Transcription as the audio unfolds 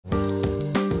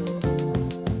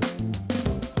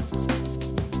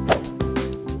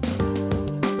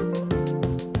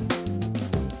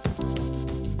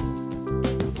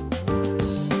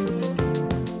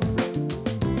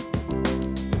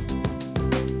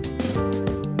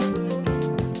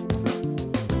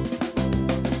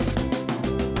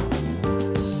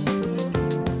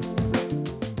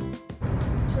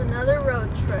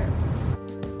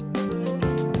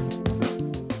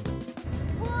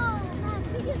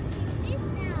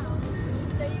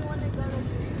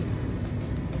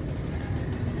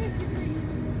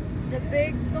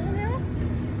big stonehill?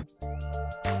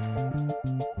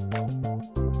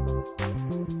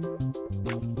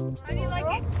 How do you like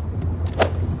it?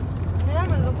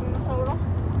 Míramelo, que me sobró.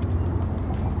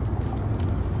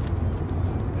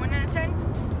 1 out of 10?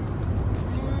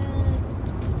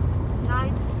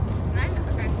 9. 9?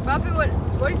 Okay. Bobby,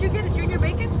 what did you get? A junior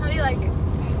bacon? How do you like it?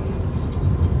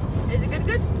 Is it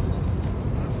good?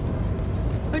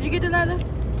 What'd you get, Delilah?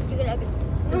 Chicken nugget.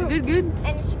 Good.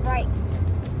 And a Sprite.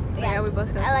 Yeah, we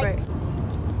both got I like Sprite.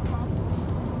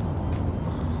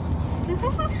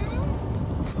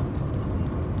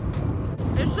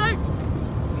 It's like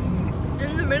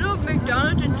in the middle of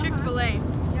McDonald's and Chick-fil-A.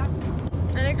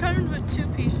 And it comes with 2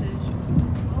 pieces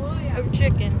of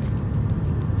chicken.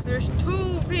 There's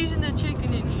 2 pieces of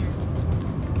chicken in here.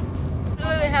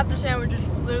 Literally half the sandwich is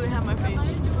literally half my face.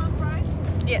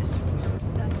 Yes.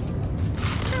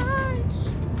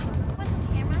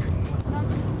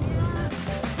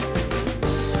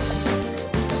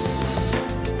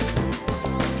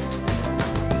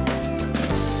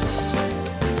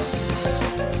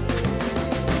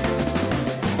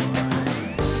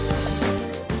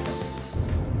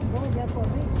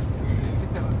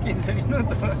 Los 15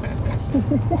 minutos.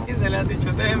 15 le han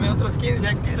dicho, déjeme otros 15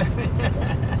 aquí.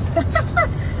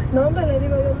 No, hombre, le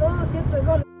digo yo, no, siempre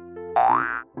no.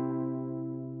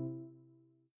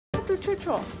 Tu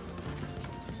chucho.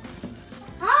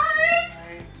 Hi!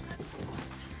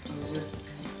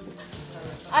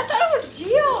 I thought it was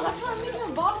Gio. That's what I'm making a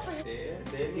ball for you.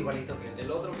 Igualito que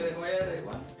el otro que dejó era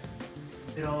igual.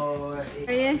 Pero...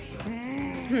 Oye.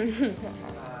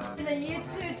 The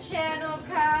YouTube channel,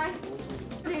 Kai.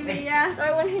 Yeah.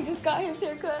 Right when he just got his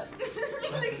haircut. He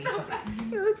looks so bad.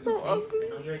 He looks so ugly.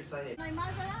 No, you're excited.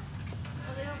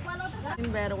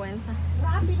 Sin vergüenza.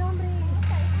 Rápido, hombre.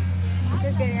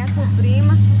 Que quería a su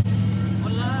prima.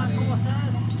 Hola, ¿cómo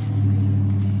estás?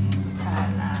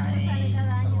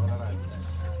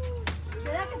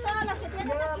 ¿Verdad que todas las que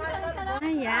tienes aquí salen cada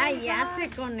Ay, ya se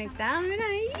conectaron, mira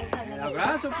ahí.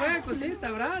 Abrazo, pues, cosita,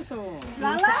 abrazo.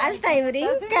 Salta y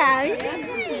brinca.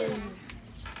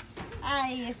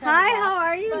 Hi, how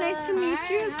are you? Nice to meet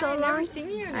you. So long.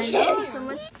 I know, so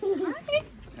much. Hi.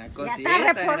 La Ya cosita,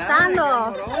 está reportando.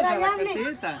 amorosa, la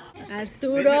cosita.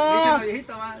 Arturo. Dice la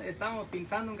viejita, estamos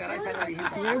pintando un garaje a la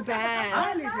viejita. You're bad.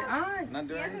 Ay, le dice,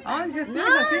 ay, si estás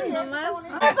así. Nomás.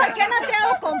 ¿Por qué no te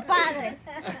hago compadre?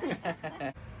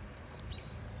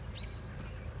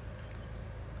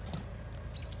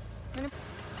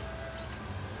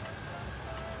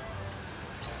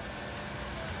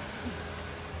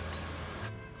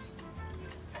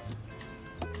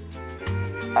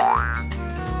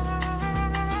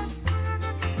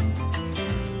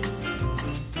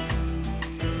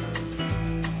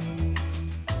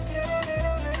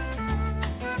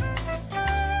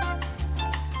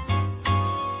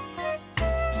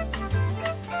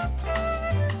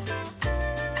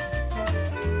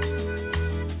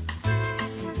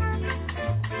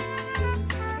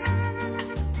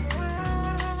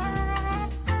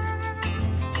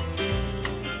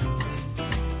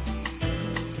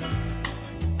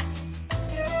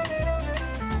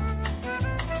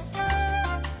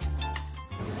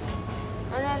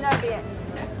 And then that'd be it.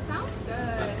 Sounds good.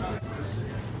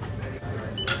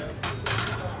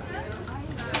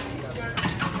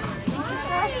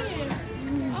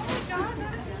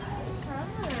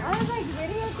 I was like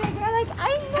videotaping. I'm like, I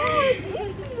know it's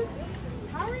easy.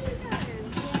 How are you guys?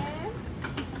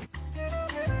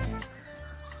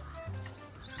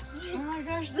 Oh my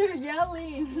gosh, they're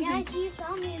yelling. Yeah, she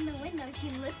saw me in the window. She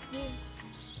looked in.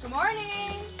 Good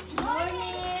morning.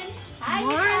 Morning. Hi.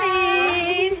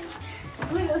 Morning.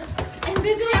 I'm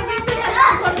visiting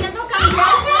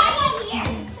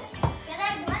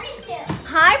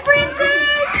Hi, princess.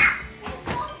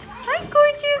 Hi,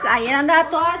 gorgeous. Ayer andaba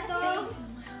toda esto.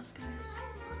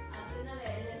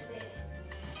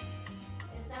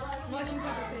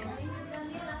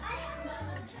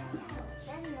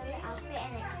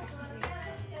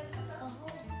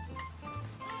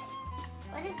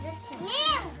 What is this one?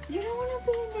 You don't want to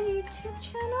be in the YouTube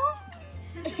channel?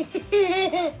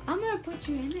 I'm gonna put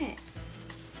you in it.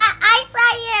 I saw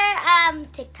your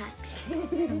TikToks.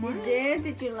 You did?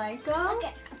 Did you like them?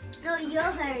 Okay. No,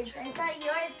 yours. I saw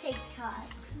your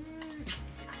TikToks.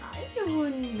 Hi,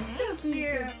 Thank you.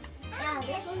 Yeah,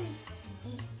 this one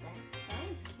Easter. That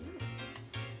was cute.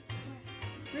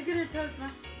 Look at her toes, Ma.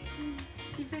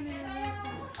 She painted her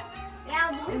toes. Yeah,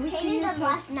 we painted them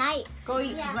last night. Go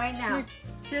eat right now.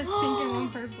 She has pink and one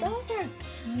purple. Those are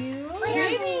cute.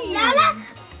 Lala,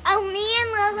 Me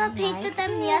and Lola painted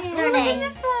them Look yesterday. at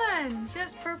this one. She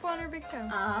has purple on her big toe.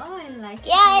 Oh, I like it.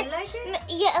 Yeah, Do you like it?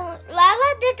 yeah. Lala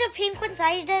did the pink ones.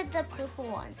 I did the purple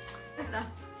ones.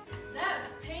 That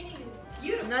painting is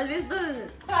beautiful. ¿No has visto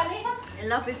en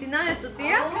la oficina de tu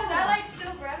tía? Because I like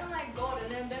silver. I don't like gold.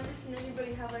 And I've never seen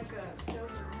anybody have like a silver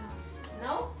house.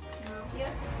 No? Yeah.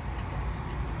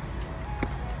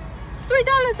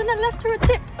 $3 and I left her a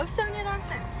tip of 79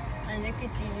 cents. And look at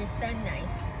you, you're so nice.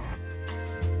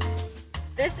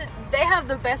 They have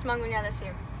the best mangoñadas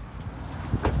here.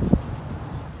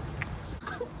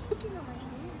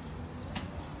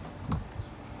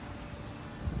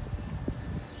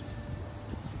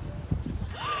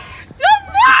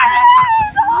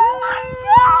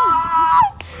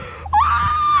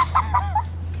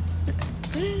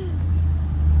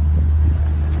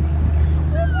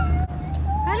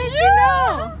 How did you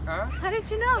know? Huh? How did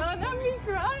you know? No, not me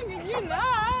crying and you're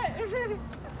not.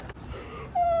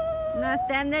 No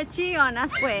están de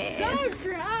chillonas, pues. Don't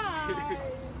cry.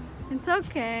 It's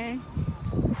okay.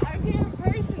 I'm here in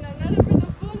person. I'm not for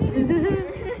the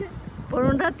full Por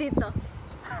un ratito.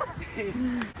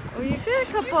 Well, you did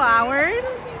a couple hours.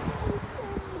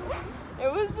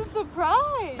 It was a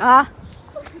surprise. Ah,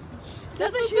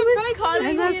 That's what she was calling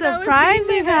me. it's a surprise,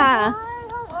 hija.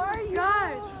 How are you?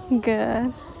 Gosh.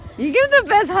 Good. You give the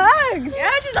best hugs.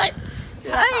 Yeah, she's like,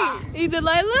 tight. Either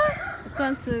Lila?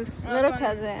 Con su little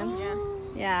cousin.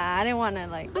 Yeah, I didn't want to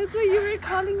like. That's what you were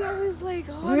calling. I was like,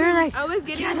 oh, We were like, I was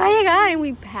getting "Ya va a llegar," and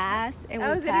we passed, and I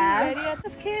we was getting passed. ready at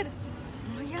this kid.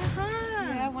 Oh, yeah.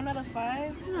 Yeah, one out of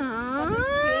 5.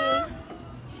 Aww.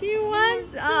 She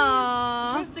wants. She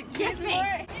Aww. wants to kiss me.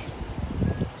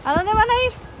 ¿A dónde van a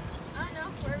ir? I don't know.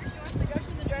 Wherever she wants to go,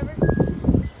 she's the driver.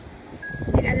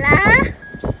 Mírala.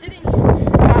 Just sitting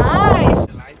here. Gosh.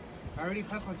 I already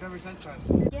passed my driver's ed class.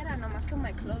 Yeah, nomás con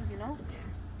my clothes, you know?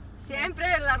 Siempre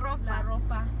la ropa. La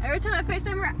ropa. Every time I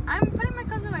FaceTime her, I'm putting my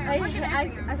clothes away. I'm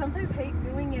organizing I them. sometimes hate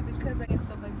doing it because I get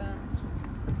stuff like that.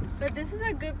 But this is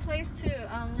a good place to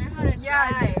learn how to Yeah,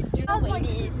 drive. I was like,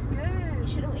 this is You good.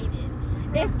 should have waited.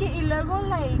 Es que, y luego,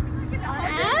 like,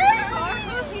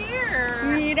 Who's here?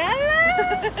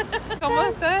 Mírala. ¿Cómo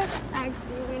estás? Aquí,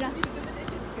 mira.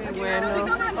 Qué bueno.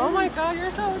 Oh my God,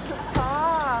 you're so cute.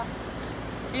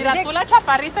 Mira, tú la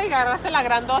chaparrita y agarraste la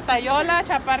grandota. Yo la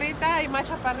chaparrita y más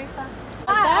chaparrita.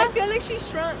 I feel like she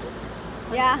shrunk.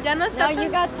 Yeah. Ya no está No, you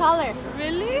tan- got taller.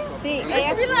 Really? Sí. It used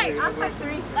to be like, I'm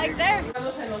 5'3". like there.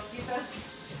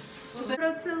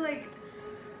 Bro, till like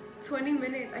 20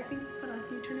 minutes. I think, hold on,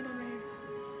 can you turn it on right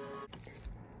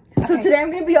here? So today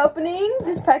I'm gonna be opening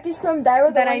this package from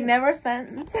Damarys That I never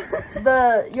sent.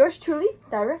 yours truly,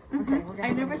 Damarys. Okay, we're gonna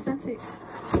I never sent it.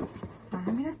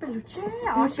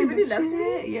 Oh, she really loves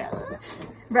me. Yeah.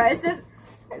 Bro, it says,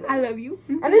 I love you.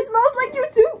 and it smells like you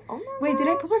too. Oh my Wait, did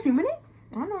I put perfume in it?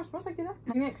 I don't know, it smells like you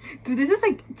though. Dude, this is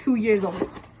like 2 years old.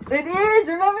 It is.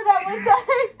 Remember that one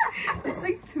time? It's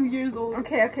like 2 years old.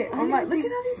 Okay, okay. Oh my, look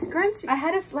at all these scrunchies. I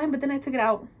had a slime, but then I took it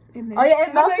out. In there. Oh yeah,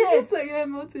 it melted. It's like, yeah, it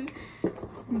melted.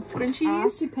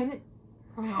 Scrunchies. She pinned it.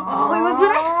 Oh, it was when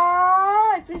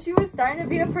I... It's when she was starting to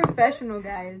be a professional,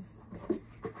 guys.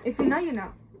 If you know, you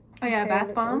know. Oh yeah, Okay, bath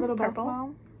a bomb. little bath Purple.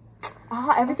 bomb.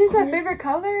 Ah, everything's my course. favorite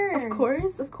color. Of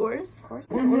course, of course. Of course.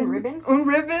 And then ribbon. On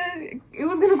ribbon. It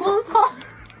was gonna go on top.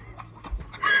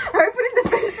 Her putting the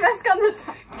face mask on the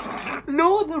top.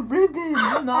 No, the ribbon.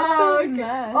 Not the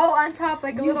mask. Oh, on top,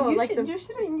 like a little, like the. You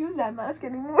shouldn't use that mask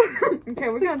anymore. Okay,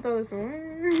 we're gonna throw this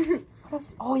away.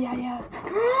 Oh yeah, yeah.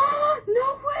 No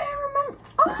way! Remember?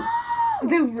 Oh!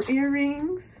 The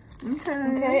earrings.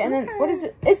 Okay, and then what is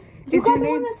it? You It's got your the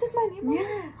one name. that says my name on it?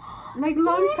 Yeah. Like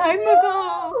long time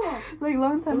ago. Like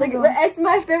long time Look, ago. it's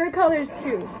my favorite colors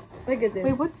too. Look at this.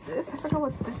 Wait, what's this? I forgot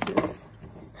what this is.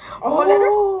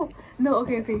 Oh, No,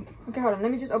 okay. Okay, hold on.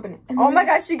 Let me just open it. And Oh then- my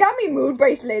gosh, she got me mood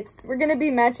bracelets. We're gonna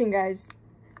be matching, guys.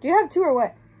 Do you have 2 or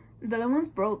what? The other one's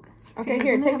broke. Okay, So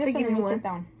here, I'm gonna take have this to one give and you you take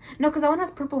that one. No, because that one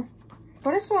has purple.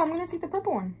 What is so? I'm gonna take the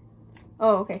purple one.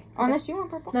 Oh, okay. Unless you want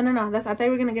purple. No. I thought you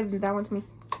were gonna give that one to me.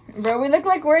 Bro, we look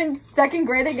like we're in 2nd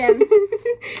grade again.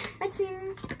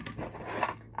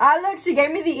 Ah, look, she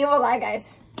gave me the evil eye,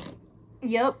 guys.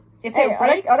 Yep. If Hey, it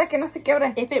breaks, ahora que no se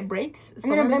quiebre. if it breaks, I'm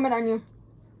gonna blame it on you.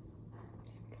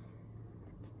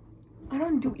 I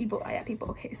don't do evil eye at people.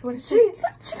 Okay, so what is She it?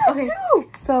 got Okay. 2!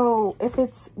 So if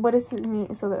it's what does it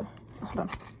mean? So the hold on.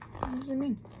 What does it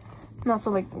mean? No, so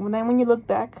like when you look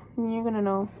back, then you're gonna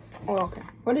know. Oh, okay.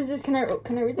 What is this? Can I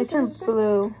read this? It turns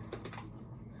blue.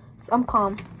 So I'm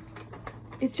calm.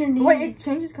 It's your name. Wait, it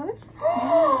changes colors?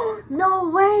 No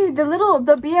way! The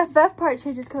BFF part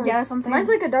changes colors. Yeah, that's what I'm saying. Mine's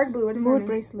like a dark blue. What does that Mood mean?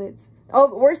 bracelets.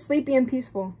 Oh, we're sleepy and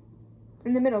peaceful.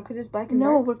 In the middle, because it's black and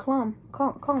No, dark. we're calm.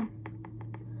 Calm.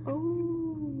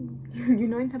 Oh. You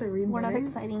knowing how to read We're not better?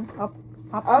 exciting.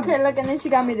 Okay, look, and then she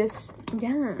got me this.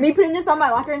 Yeah. Me putting this on my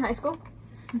locker in high school.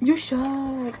 You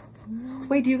should.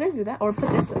 Wait, do you guys do that? Or put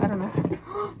this, I don't know.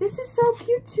 This is so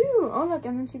cute too. Oh look,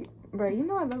 and then she, bro, you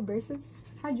know I love braces.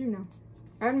 How'd you know?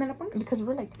 I me la pones? Because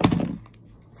we're like,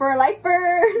 For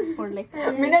lifer. for like.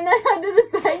 Mira, no, I did the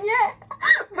sign yet.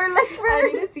 For lifer.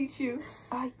 I need to teach you.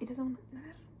 Ay, it doesn't.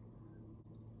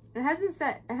 It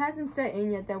hasn't set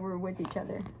in yet that we're with each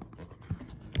other.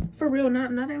 For real,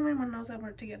 not everyone knows that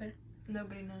we're together.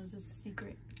 Nobody knows. It's a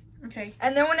secret. Okay.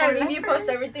 And then when I leave, you post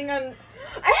everything on.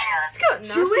 Hey, let's go.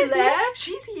 No, she left.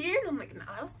 She's here. And I'm like, no,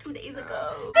 that was 2 days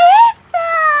ago. Go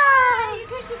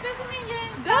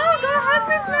hug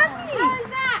Miss Mommy. How is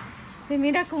that? Te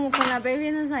mira como con la baby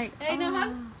and it's like, Hey, no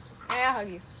hugs. Hey, I'll hug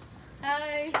you.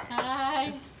 Hi.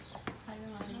 Hi.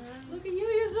 Look at you,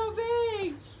 you're so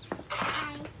big.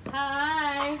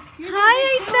 Hi. You're so Hi,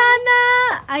 big too. Aitana.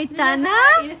 Aitana?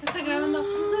 Mira, se está grabando.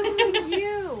 She looks like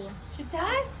you. She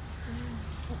does?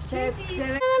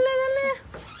 Dale.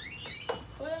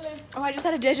 Oh, I just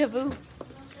had a deja vu.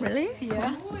 Really?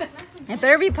 Yeah. It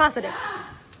better be positive.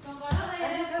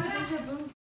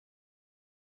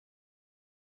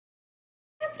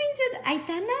 Princesa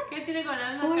Aitana. ¿Qué tiene con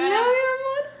la misma Hola, mi cara?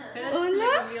 amor. Espera, se le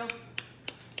Hola. cambió.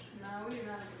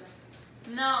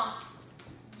 No.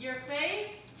 Your face?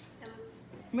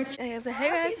 Hey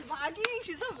guys. Vlogging.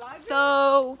 She's a vlogger.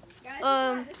 So,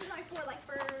 This is my Fort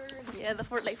Lifer. yeah, the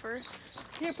Fort Lifer.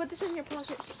 Here, put this in your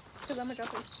pocket. Because I'm gonna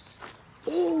drop it.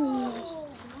 Oh,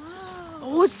 wow.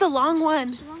 Oh, it's the long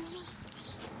one.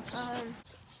 Whoa.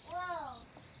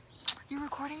 You're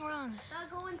recording wrong. Not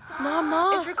going No, I'm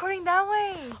not. It's recording that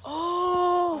way.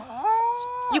 Oh.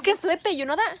 You can flip it, you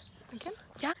know that? You can?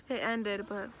 Yeah. It ended,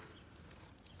 but.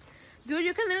 Dude,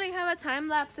 you can literally have a time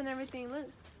lapse and everything.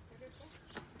 Look.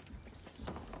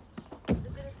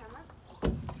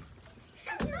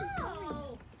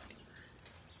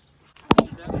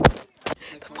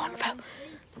 The phone fell.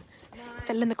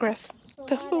 Fell in the grass.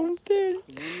 The phone fell.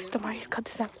 Damarys, cut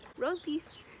this out. Roast beef.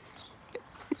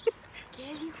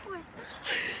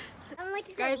 I'm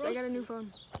like, Guys, I got a new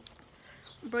phone.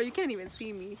 Bro, you can't even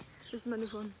see me. This is my new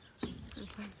phone.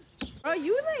 It's fine. Bro,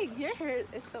 you like, your hair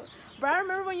is so... Bro, I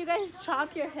remember when you guys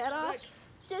chopped your head off?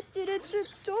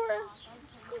 Dora.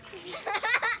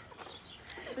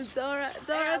 Dora.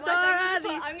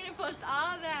 I'm gonna post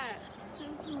all that.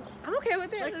 I'm okay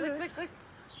with it. Look.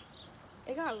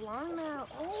 It got long now.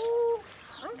 Oh,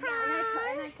 okay.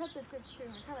 Yeah, and I cut the tips too. I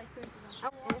cut like 2 inches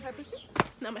off. And if I push it?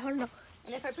 No, mejor no.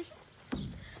 And if I push it?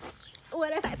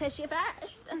 What if I push you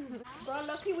first? Bro,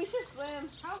 lucky we should swim.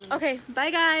 Okay,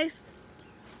 bye guys.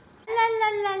 La la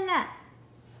la la.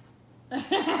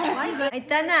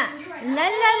 Aitana. La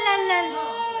la la la.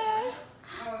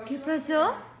 ¿Qué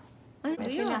pasó? Ay,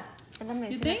 medicina. Es la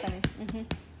medicina think? también.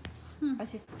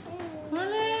 Así.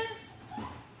 Hola.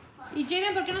 ¿Y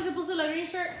Jaden por qué no se puso la green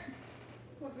shirt?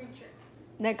 What green shirt?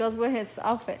 That goes with his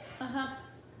outfit. Ajá.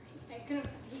 He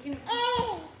can.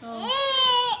 Oh,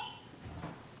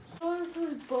 it's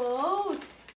his boat.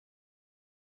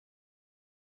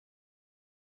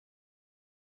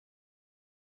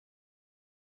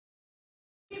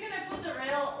 He's gonna put the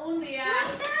rail on the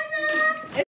ass.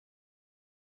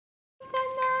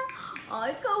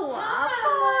 Ay, qué guapa.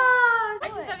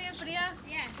 Ahí está bien fría.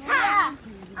 Yeah.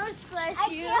 I'm splash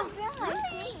you. I can't feel my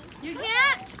feet. You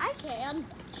can't. I can.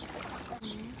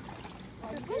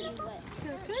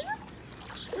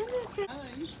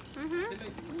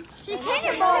 She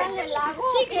cannonballed.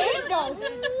 She cannonballed.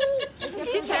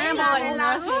 She cannonballed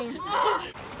nothing.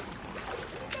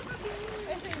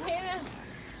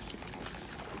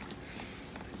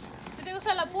 ¿Sí te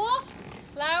gusta la púa?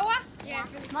 ¿La agua? Yeah.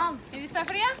 Mom. ¿Y está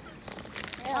fría?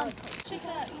 Check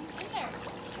that in there.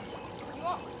 You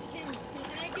want? Can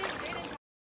I get Jaden?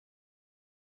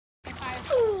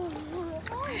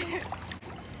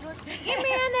 Give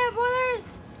me a nibblers.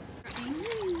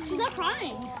 She's not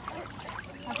crying.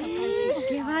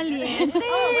 Qué valiente.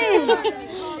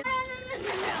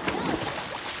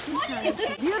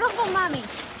 Beautiful mommy.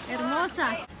 Hermosa.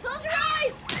 Close your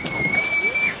eyes.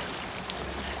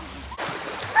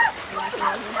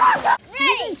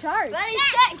 Ready. Charge. Ready,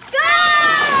 set, go!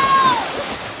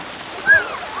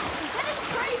 That is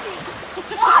crazy.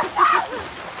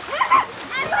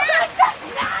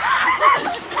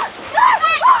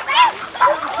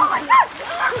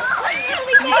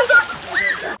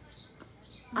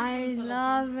 I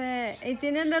love it. ¿Y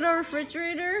tiene a little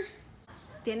refrigerator?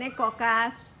 Tiene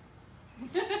cocas.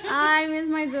 Ay, Miss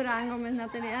My Durango, Miss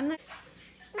Natalia.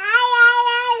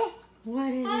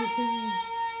 What is he doing?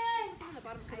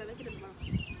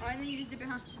 Oh, and then you just dip it,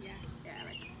 huh? Yeah,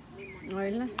 right.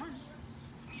 Oíla.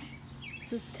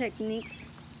 Sus techniques.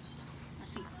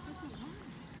 Así. I'm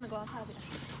gonna go outside with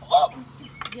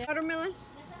Yeah. Watermelon.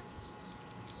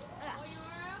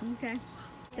 Okay.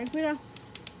 Ten cuidado.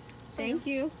 Thank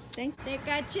you. Te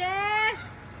caché.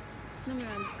 No me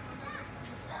van.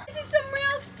 This is some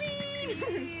real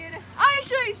speed. I'll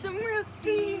show you some real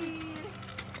speed.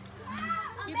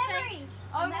 Keepsake.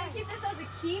 Oh, I'm gonna keep this as a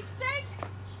keepsake.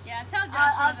 Yeah, tell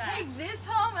Joshua I'll that. take this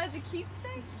home as a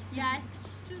keepsake. Yeah,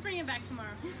 just bring it back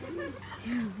tomorrow.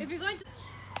 If you're going to.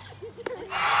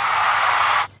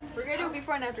 We're gonna do it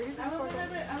before and after. Here's the before.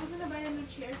 I was gonna buy a new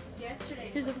chair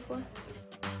yesterday. Here's the before.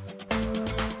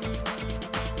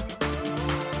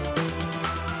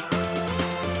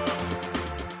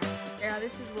 Yeah,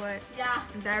 this is what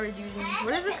Damarys using.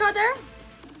 What is this called, Dara?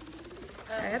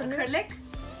 Acrylic.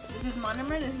 This is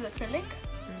monomer. This is acrylic.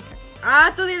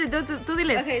 Ah, tú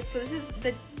dile. Okay, so this is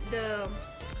the.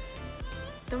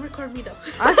 Don't record me though.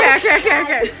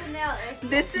 Okay.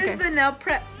 This is the nail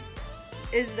prep.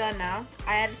 Is done now.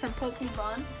 I added some poking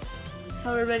bond,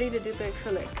 so we're ready to do the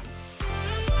acrylic.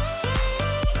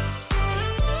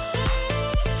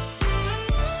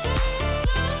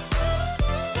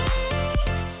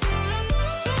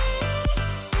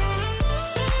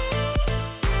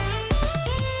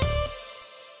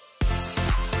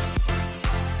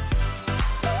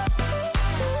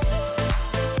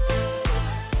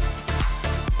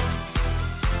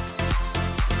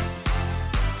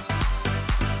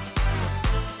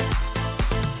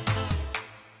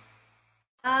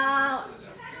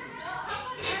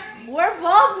 We're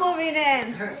both moving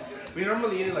in. We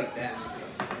normally eat it like that.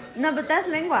 No, but that's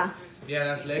lengua. Yeah,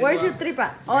 that's leg. Where's your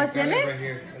tripa? Oh, it's in Right it?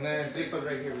 here. And then tripa's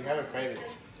right here. We haven't fried it.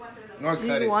 No, Do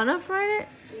you wanna fry it?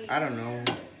 I don't know.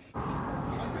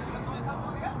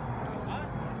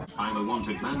 I'm a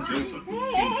wanted man, Jason. We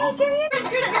have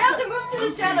to move to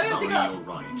the shadow. We have to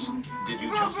go. Right. Did you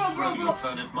just throw your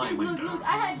phone at my window? Look,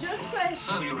 I had just pressed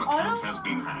So your auto, account has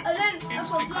been hacked. and then a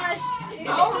Instagram. flash.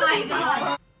 Oh my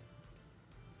god.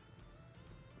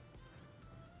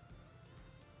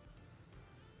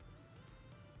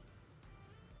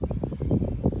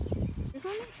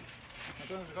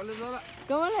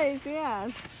 ¿Cómo le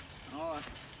decías?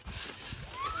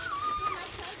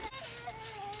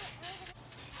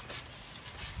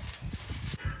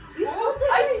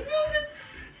 I spilled it.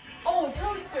 Oh,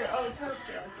 toaster. Oh,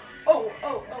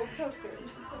 toaster.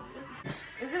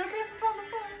 Is it okay if I fall the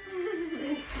phone?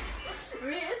 I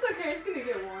mean, it's okay. It's gonna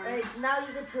get warm. Right, now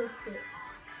you can toast it.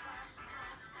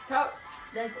 How?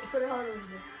 Then put it on over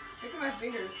there. Look at my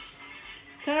fingers.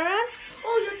 Turn around.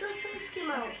 Oh, your toast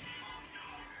came out.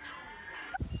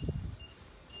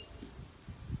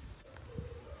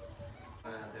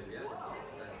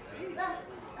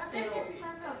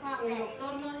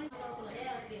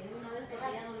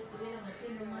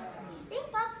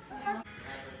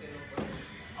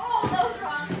 Oh, that was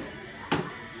wrong.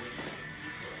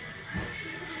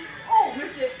 Oh,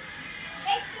 missed it.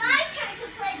 It's my turn to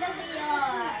play the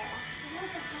VR.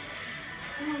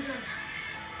 Oh my gosh.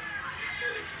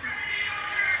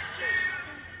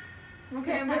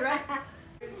 Okay, I'm good, right?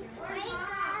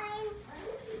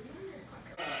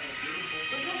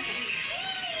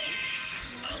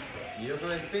 Y yo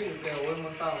soy el pig que voy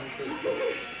montado en el pig.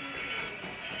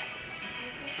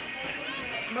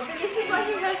 But this is why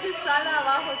he has his sala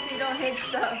abajo so you don't hit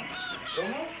stuff.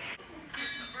 ¿Cómo?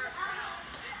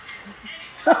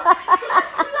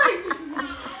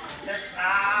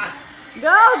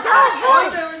 Go!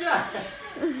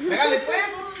 Pégale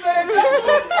pues un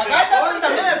derechazo. Agacha,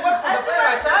 también el cuerpo se puede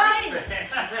agachar.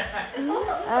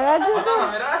 Agáchate. Vamos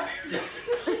a mirar.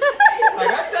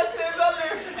 Agáchate, dale.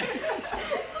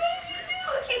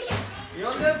 ¿Y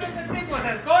dónde está este tipo?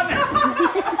 Se esconde.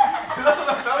 Lo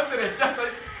estaba enderechando.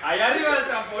 Allá arriba del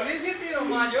trampolín sí tiro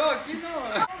más, yo aquí no.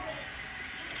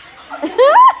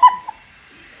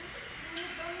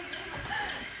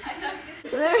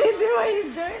 Let me see what he's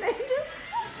doing, Angel.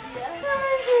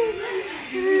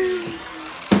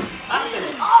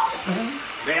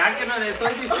 Vean que no le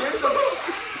estoy diciendo.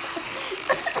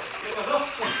 ¿Qué pasó?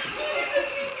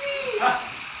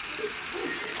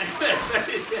 Me estoy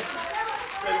diciendo.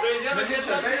 ¿No hiciste el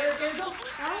barrier, Kenzo?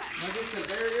 ¿No hiciste el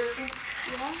barrier?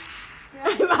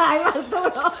 Ahí va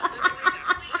Arturo.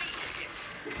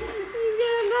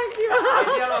 Ahí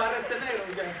sí ya lo agarré este negro.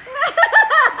 Ya.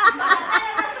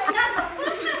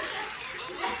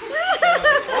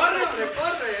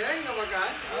 Corre, venga para acá.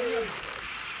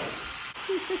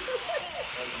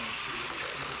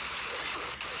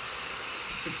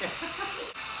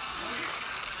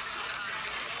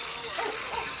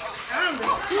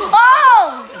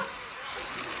 Oh!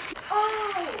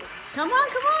 Oh! Come on,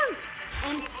 come on.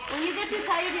 And when you get too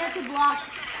tired, you have to block.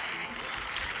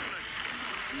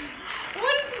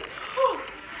 What is it? Oh.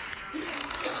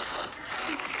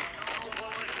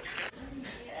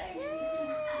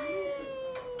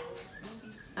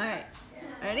 All right.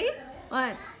 Ready?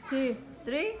 1, 2,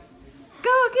 3.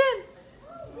 Go again.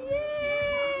 Yay!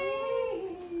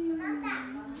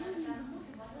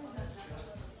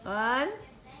 1,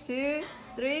 2,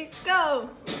 3, go.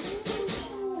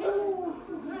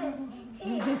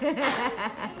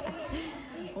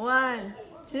 1,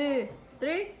 2,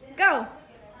 3, go.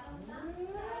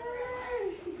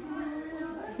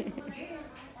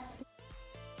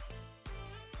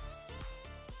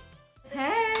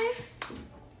 Hey.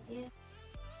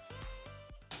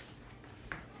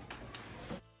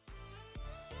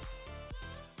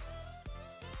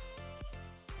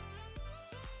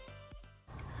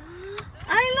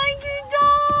 I like your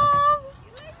dog.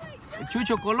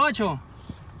 Chucho Colocho.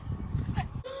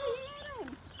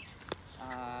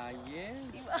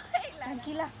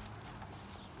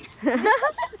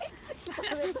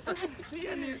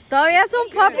 ¿Todavía es un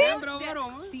puppy?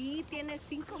 Sí, tiene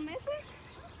 5 meses.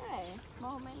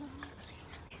 Más o menos.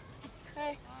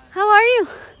 How are you?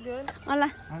 Good. Hola.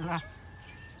 Hola.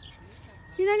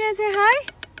 You not gonna say hi?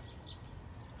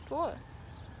 What?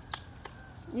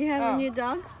 You have a new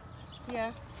dog?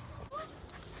 Yeah.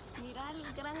 Mira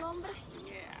el gran hombre.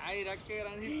 Ay, mira qué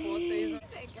gran hipote hizo.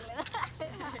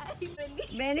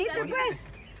 Venite pues.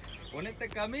 Ponete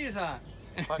camisa.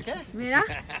 ¿Para qué? Mira.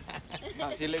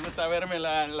 Así le gusta verme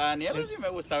la nieve, sí me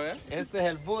gusta ver. Este es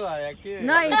el Buda de aquí.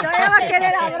 No, y todavía va a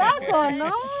querer abrazo,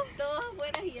 ¿no? Todos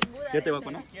afuera y el Buda. ¿Ya te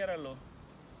vacunas? Quiéralo.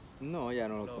 No, ya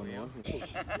no lo conozco.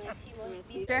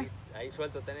 Ahí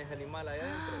suelto tenés animal ahí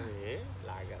adentro. Sí.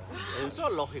 La gran. Es un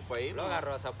zoológico ahí, Lo ¿no?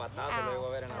 agarro a zapatazo, lo digo a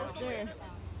ver en la noche.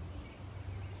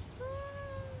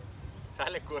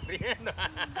 Sale corriendo.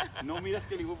 No miras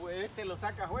que el hijo este lo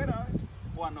saca afuera, ¿eh?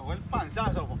 Cuando fue el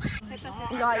panzazo.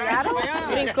 Lo hallaron.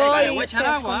 Brincó y Voy a se echar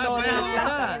agua, escondió.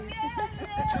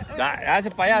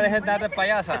 Hace para allá, dejen de dar de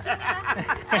payasa.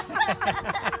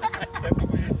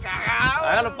 ¡Cagado!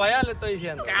 Hágalo para allá, le estoy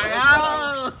diciendo.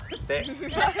 ¡Cagado!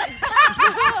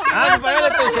 Hágalo para allá, le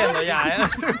estoy diciendo, ya.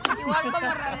 Igual como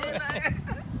Raúl.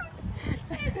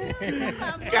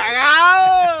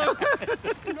 ¡Cagado!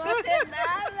 No hace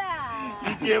nada.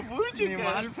 ¿Y qué pucho? Ni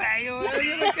mal feo.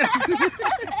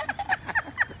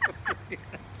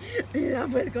 Mira,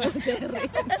 pues cómo se ríe.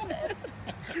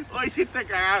 Hoy sí te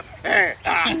cagaron.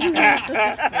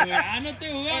 Ya no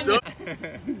estoy jugando.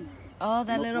 Oh,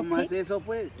 that little ¿Cómo pig. es eso,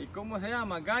 pues? ¿Y cómo se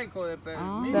llama? Gaico de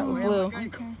permiso. That se llama blue.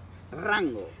 Geico.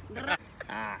 Rango.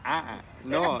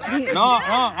 No.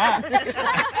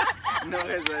 No,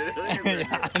 eso es.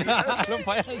 Hágalo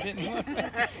para allá, señor.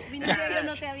 Vinicio, yo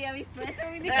no te había visto eso,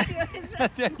 Vinicio.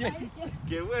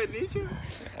 Qué buenísimo.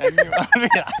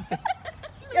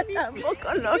 Yo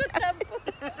tampoco lo.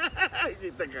 Ay,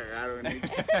 sí te cagaron, Nicho.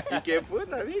 ¿Y qué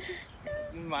puta, Nicho?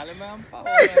 Vale, me dan pavo.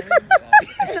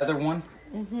 Other one.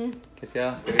 Que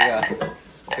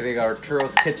diga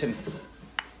Arturo's Kitchen.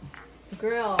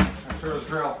 Grill. Arturo's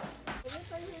Grill.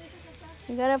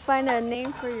 You gotta find a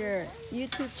name for your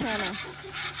YouTube channel.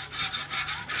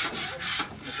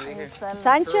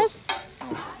 Sanchez?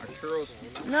 Arturo's.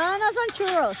 No, no son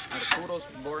churros. Arturo's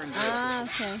Bar and Grill. Ah,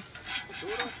 okay.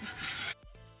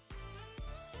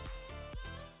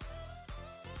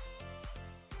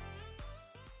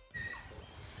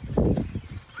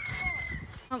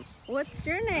 What's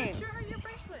your name? Show her your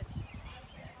bracelets.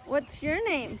 What's your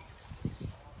name?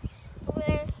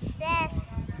 Princess.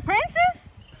 Princess?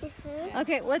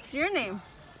 Okay, what's your name?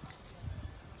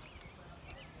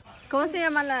 ¿Cómo se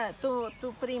llama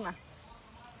tu prima?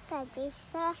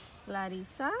 Clarissa.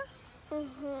 Clarissa?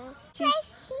 She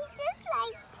just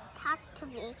likes to talk to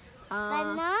me,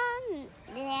 but not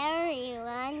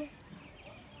everyone.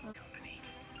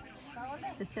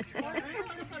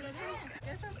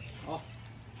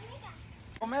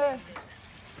 Comer.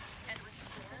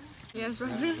 Yes,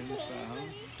 baby.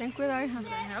 Ten cuidado, hija.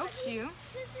 Helps you.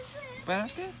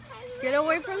 Espérate. Get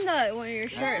away from your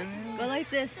shirt. Go like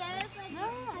this.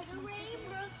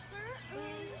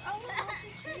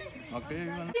 Okay,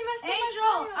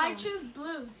 Angel, I choose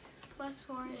blue.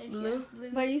 +4. Blue.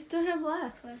 But you still have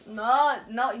less.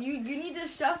 No, you need to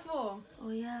shuffle. Oh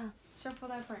yeah. Shuffle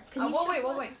that part. Can you We'll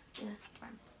shuffle wait. Yeah.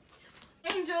 Fine.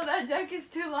 Angel, that deck is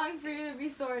too long for you to be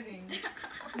sorting.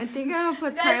 I think I'm gonna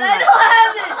put Guys, time. I don't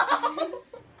have it.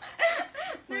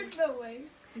 There's no way.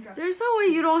 There's no way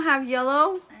you don't have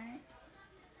yellow.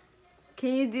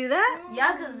 Can you do that?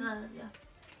 Yeah, cause yeah.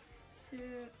 2,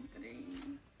 3.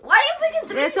 Why are you picking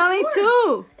 3? It's only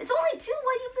 2. It's only 2.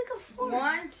 Why do you pick a 4?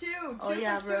 1, 2. 2 Oh,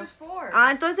 yeah, plus 2 bro. is 4.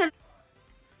 Ah, entonces.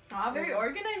 Oh, very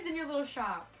organized in your little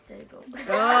shop. There you go.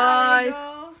 Guys.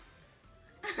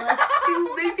 Plus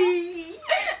 2, baby.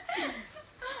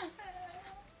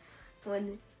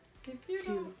 1,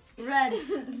 2. Red.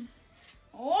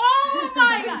 Oh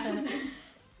my god.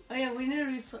 Oh yeah, we need to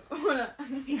reflip.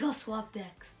 He got swap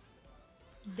decks.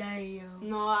 Damn.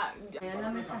 No, A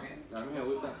mí me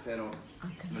gusta, pero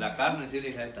la carne sí le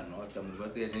dije, esta no, está muy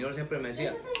fuerte. Y el señor siempre me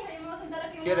decía,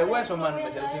 ¿quiere hueso, man? Me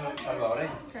decía el señor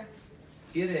salvadoreño.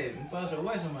 ¿Quiere un pedazo de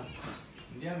hueso, man?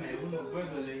 Un día me dio unos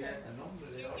huesos y le dije, esta no, hombre,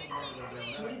 le dije,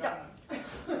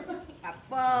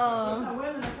 Papo.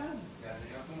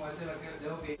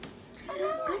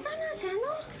 ¿Qué están haciendo?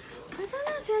 ¿Qué están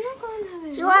haciendo con la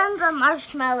bebé? She wants the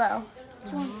marshmallow.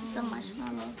 She wants the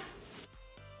marshmallow.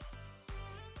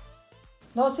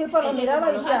 No, sí, pero lo miraba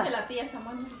y decía.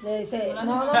 Le dice, no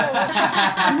me gusta.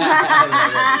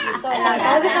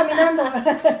 Casi caminando.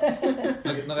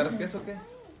 ¿No agarras queso o qué?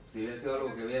 Si hubiera sido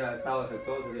algo que hubiera estado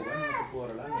defectuoso, sería bueno, no se pudo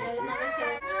arreglar.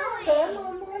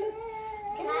 Tenemos moles.